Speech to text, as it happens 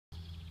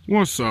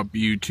What's up,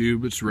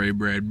 YouTube? It's Ray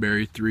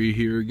Bradbury 3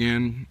 here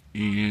again,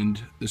 and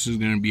this is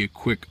going to be a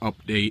quick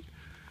update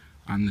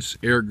on this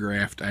air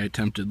graft I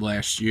attempted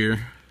last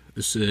year.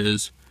 This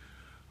is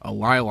a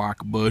lilac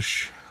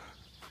bush,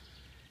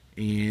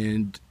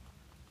 and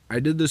I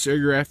did this air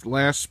graft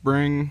last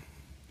spring,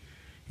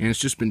 and it's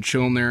just been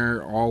chilling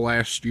there all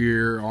last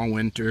year, all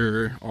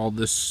winter, all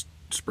this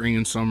spring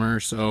and summer.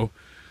 So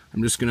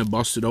I'm just going to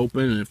bust it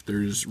open, and if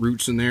there's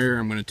roots in there,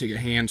 I'm going to take a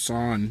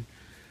handsaw and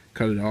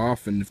cut it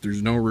off, and if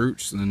there's no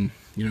roots, then,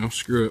 you know,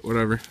 screw it,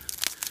 whatever.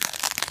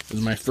 This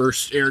is my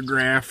first air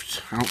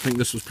graft. I don't think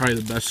this was probably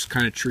the best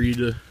kind of tree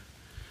to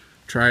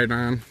try it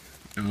on.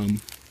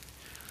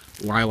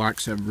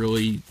 Lilacs have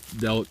really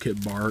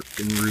delicate bark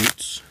and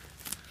roots,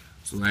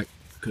 so that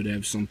could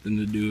have something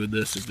to do with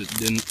this if it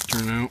didn't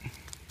turn out.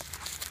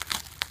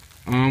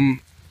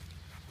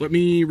 Let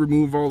me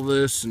remove all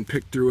this and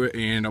pick through it,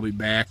 and I'll be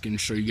back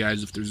and show you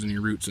guys if there's any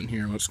roots in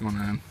here, what's going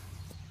on.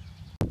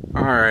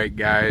 Alright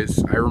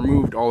guys, I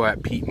removed all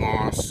that peat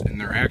moss, and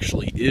there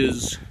actually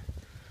is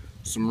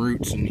some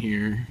roots in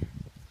here.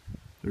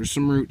 There's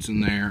some roots in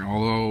there,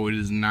 although it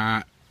is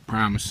not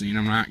promising.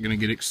 I'm not going to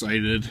get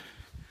excited.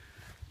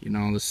 You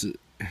know, this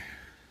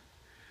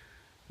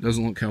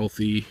doesn't look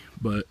healthy,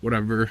 but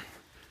whatever.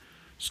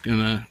 Just going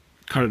to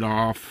cut it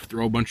off,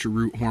 throw a bunch of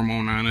root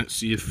hormone on it,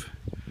 see if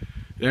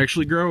it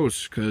actually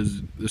grows,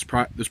 because this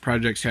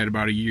project's had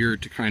about a year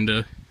to kind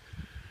of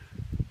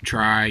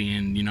try,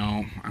 and you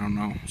know, I don't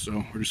know,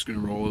 so we're just gonna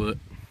roll with it,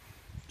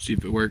 see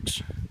if it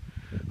works.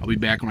 I'll be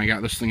back when I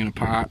got this thing in a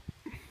pot.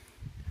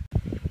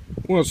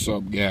 What's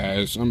up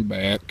guys, I'm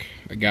back.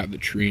 I got the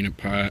tree in a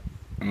pot.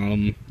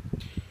 I'm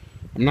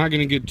not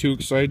gonna get too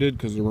excited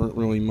because there weren't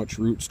really much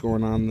roots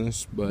going on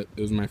this, but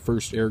it was my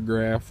first air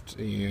graft,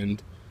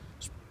 and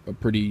it's a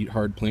pretty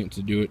hard plant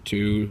to do it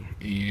to,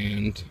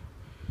 and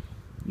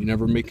you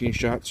never make any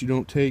shots you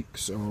don't take,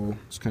 so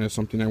it's kind of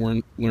something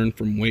I learned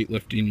from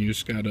weightlifting. You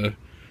just gotta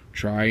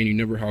try, and you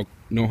never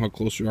know how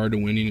close you are to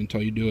winning until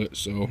you do it,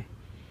 so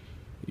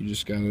you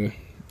just gotta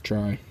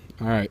try.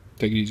 Alright,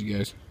 take it easy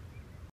guys.